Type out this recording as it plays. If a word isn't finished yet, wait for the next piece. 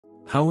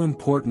How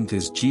important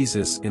is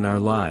Jesus in our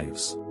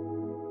lives?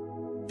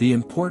 The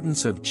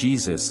importance of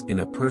Jesus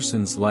in a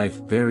person's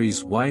life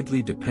varies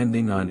widely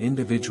depending on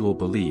individual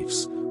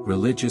beliefs,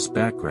 religious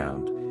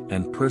background,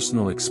 and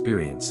personal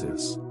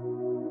experiences.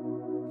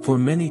 For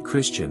many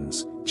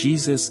Christians,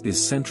 Jesus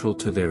is central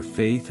to their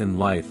faith and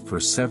life for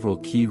several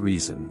key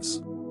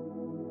reasons.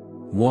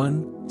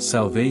 1.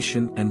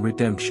 Salvation and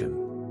redemption.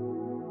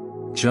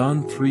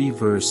 John 3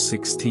 verse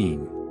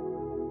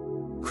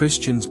 16.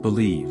 Christians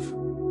believe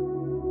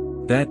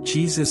that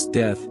Jesus'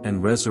 death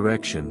and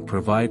resurrection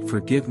provide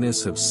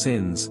forgiveness of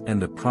sins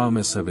and a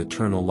promise of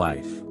eternal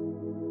life.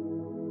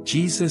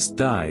 Jesus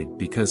died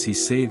because he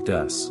saved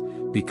us,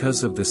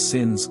 because of the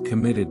sins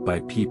committed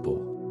by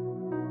people.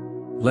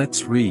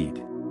 Let's read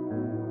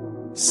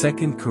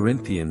 2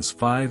 Corinthians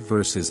 5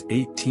 verses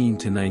 18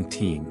 to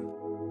 19.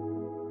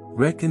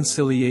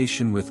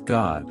 Reconciliation with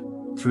God.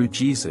 Through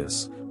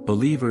Jesus,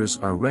 believers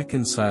are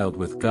reconciled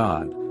with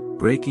God,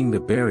 breaking the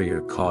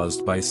barrier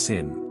caused by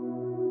sin.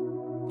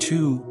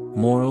 2.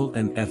 Moral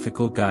and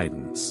ethical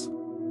guidance.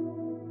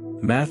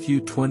 Matthew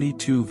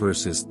 22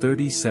 verses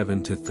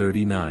 37 to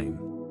 39.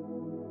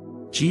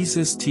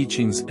 Jesus'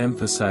 teachings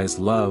emphasize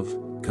love,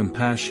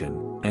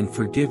 compassion, and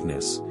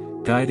forgiveness,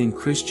 guiding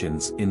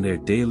Christians in their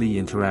daily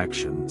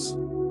interactions.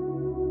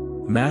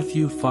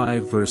 Matthew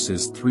 5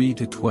 verses 3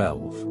 to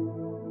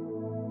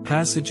 12.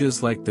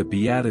 Passages like the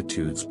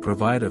Beatitudes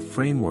provide a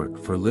framework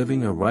for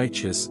living a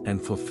righteous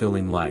and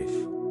fulfilling life.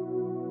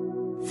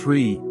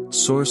 3.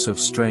 Source of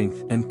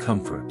strength and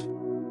comfort.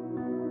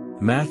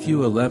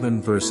 Matthew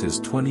 11 verses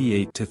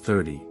 28 to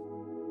 30.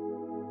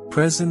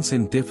 Presence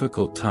in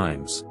difficult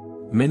times.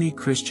 Many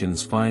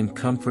Christians find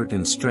comfort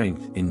and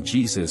strength in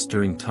Jesus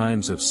during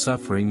times of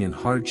suffering and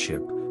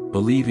hardship,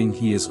 believing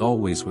he is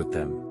always with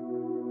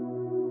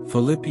them.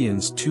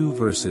 Philippians 2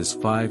 verses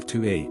 5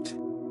 to 8.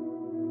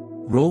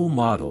 Role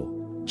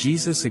model.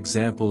 Jesus'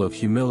 example of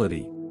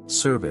humility,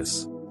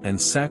 service, and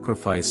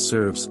sacrifice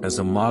serves as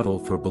a model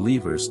for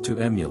believers to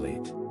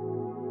emulate.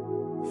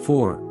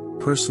 4.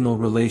 Personal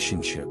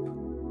relationship.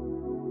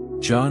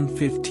 John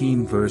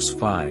 15 verse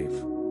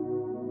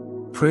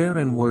 5. Prayer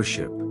and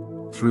worship.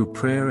 Through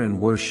prayer and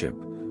worship,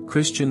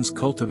 Christians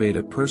cultivate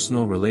a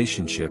personal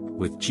relationship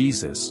with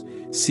Jesus,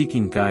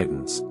 seeking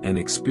guidance and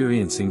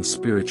experiencing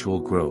spiritual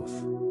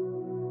growth.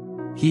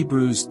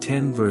 Hebrews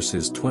 10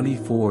 verses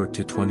 24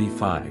 to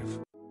 25.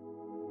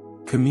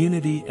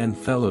 Community and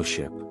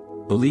fellowship.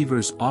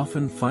 Believers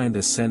often find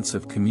a sense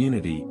of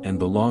community and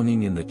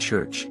belonging in the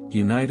church,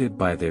 united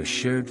by their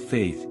shared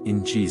faith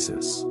in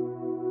Jesus.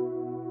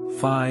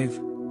 5.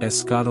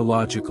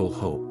 Eschatological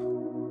hope.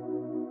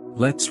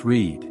 Let's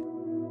read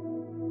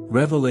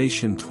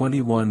Revelation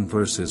 21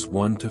 verses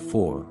 1 to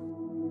 4.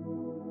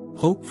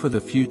 Hope for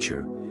the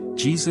future.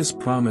 Jesus'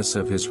 promise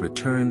of his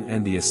return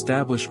and the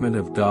establishment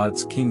of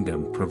God's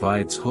kingdom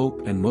provides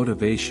hope and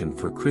motivation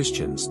for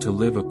Christians to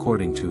live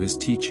according to his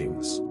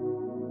teachings.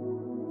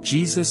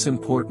 Jesus'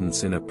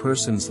 importance in a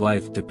person's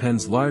life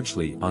depends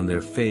largely on their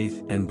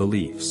faith and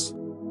beliefs.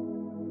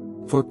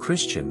 For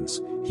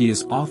Christians, he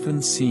is often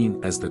seen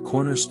as the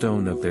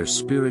cornerstone of their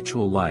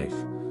spiritual life,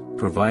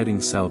 providing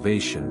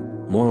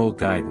salvation, moral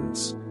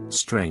guidance,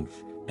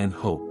 strength, and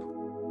hope.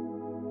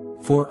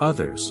 For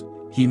others,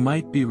 he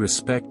might be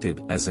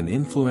respected as an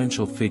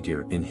influential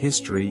figure in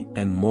history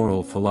and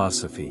moral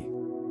philosophy.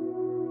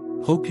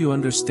 Hope you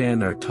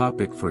understand our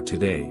topic for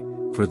today.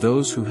 For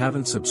those who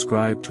haven't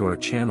subscribed to our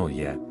channel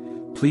yet,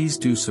 please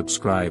do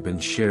subscribe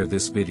and share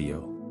this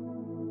video.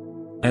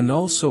 And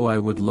also I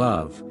would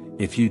love,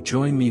 if you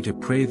join me to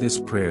pray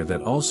this prayer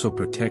that also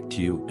protect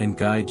you and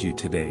guide you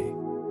today.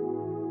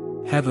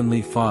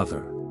 Heavenly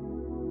Father,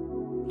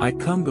 I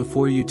come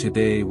before you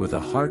today with a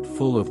heart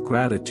full of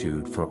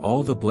gratitude for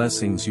all the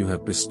blessings you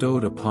have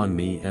bestowed upon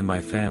me and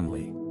my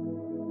family.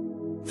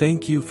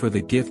 Thank you for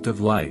the gift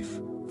of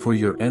life, for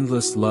your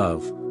endless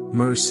love,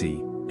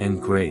 mercy,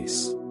 and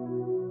grace.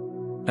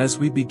 As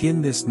we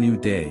begin this new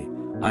day,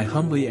 I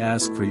humbly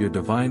ask for your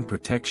divine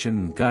protection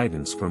and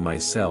guidance for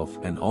myself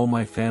and all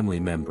my family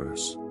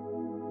members.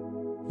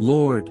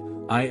 Lord,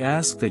 I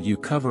ask that you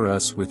cover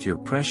us with your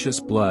precious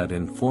blood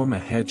and form a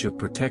hedge of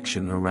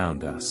protection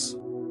around us.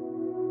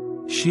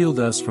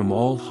 Shield us from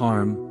all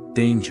harm,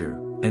 danger,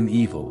 and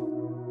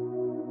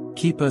evil.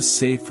 Keep us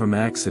safe from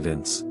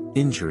accidents,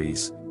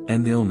 injuries,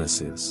 and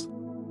illnesses.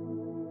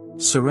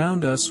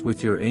 Surround us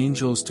with your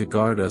angels to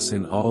guard us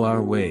in all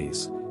our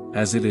ways,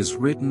 as it is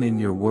written in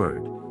your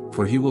word,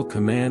 for he will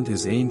command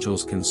his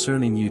angels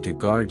concerning you to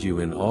guard you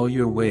in all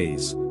your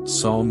ways.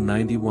 Psalm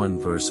 91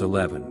 verse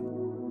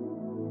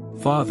 11.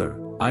 Father,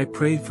 I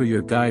pray for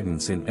your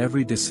guidance in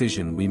every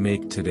decision we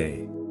make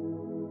today.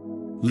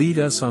 Lead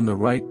us on the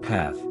right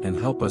path and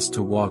help us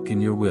to walk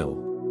in your will.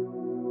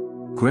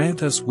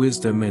 Grant us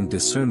wisdom and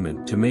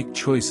discernment to make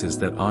choices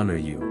that honor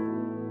you.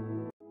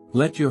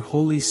 Let your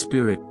Holy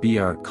Spirit be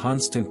our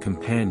constant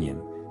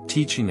companion,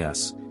 teaching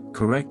us,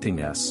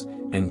 correcting us,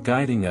 and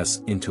guiding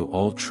us into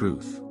all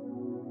truth.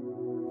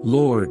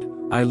 Lord,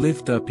 I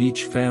lift up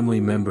each family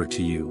member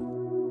to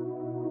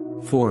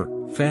you.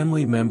 For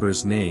family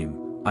members'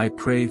 name, I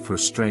pray for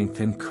strength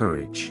and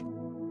courage.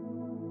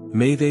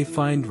 May they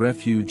find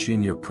refuge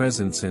in your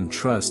presence and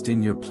trust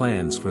in your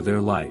plans for their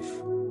life.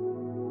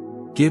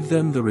 Give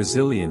them the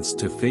resilience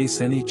to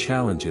face any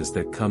challenges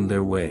that come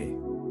their way.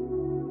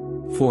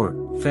 For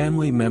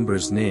family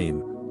members'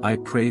 name, I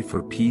pray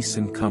for peace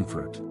and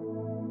comfort.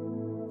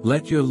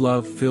 Let your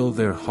love fill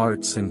their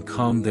hearts and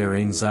calm their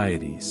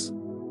anxieties.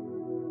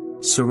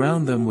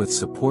 Surround them with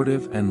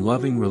supportive and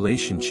loving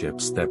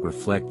relationships that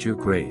reflect your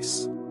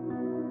grace.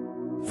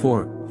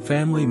 For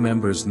family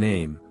members'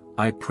 name,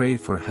 I pray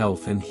for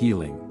health and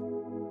healing.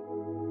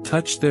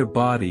 Touch their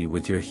body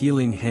with your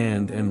healing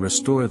hand and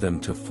restore them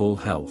to full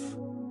health.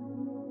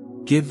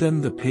 Give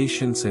them the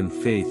patience and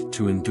faith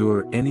to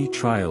endure any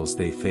trials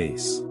they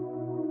face.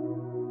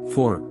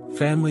 For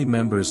family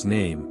members'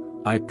 name,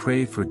 I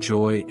pray for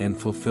joy and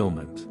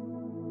fulfillment.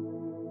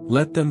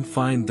 Let them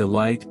find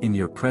delight in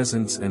your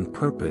presence and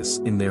purpose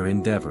in their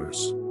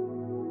endeavors.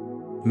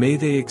 May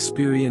they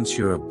experience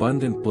your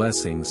abundant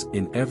blessings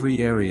in every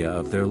area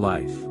of their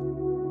life.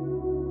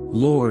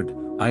 Lord,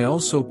 I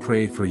also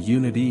pray for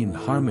unity and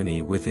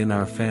harmony within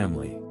our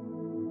family.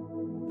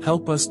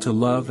 Help us to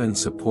love and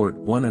support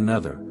one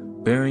another,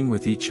 bearing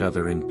with each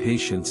other in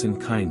patience and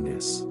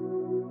kindness.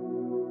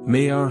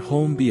 May our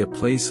home be a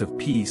place of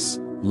peace,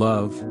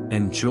 love,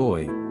 and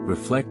joy,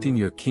 reflecting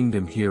your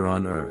kingdom here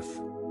on earth.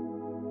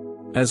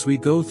 As we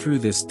go through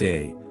this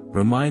day,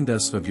 remind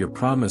us of your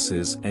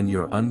promises and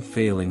your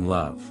unfailing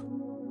love.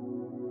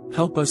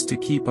 Help us to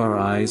keep our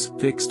eyes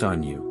fixed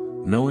on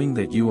you, knowing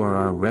that you are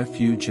our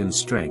refuge and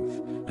strength,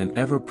 an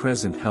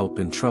ever-present help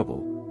in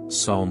trouble.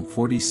 Psalm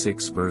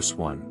 46 verse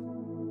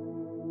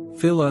 1.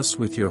 Fill us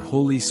with your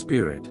Holy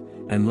Spirit,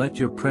 and let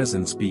your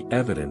presence be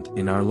evident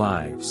in our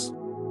lives.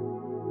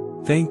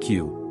 Thank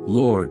you,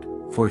 Lord,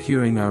 for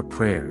hearing our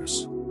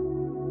prayers.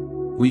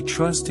 We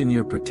trust in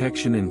your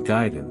protection and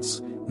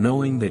guidance,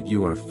 knowing that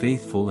you are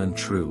faithful and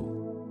true.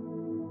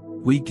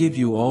 We give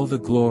you all the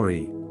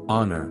glory,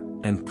 honor,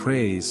 and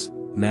praise,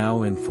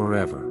 now and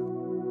forever.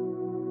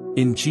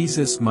 In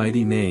Jesus'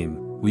 mighty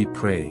name, we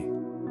pray.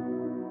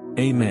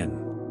 Amen.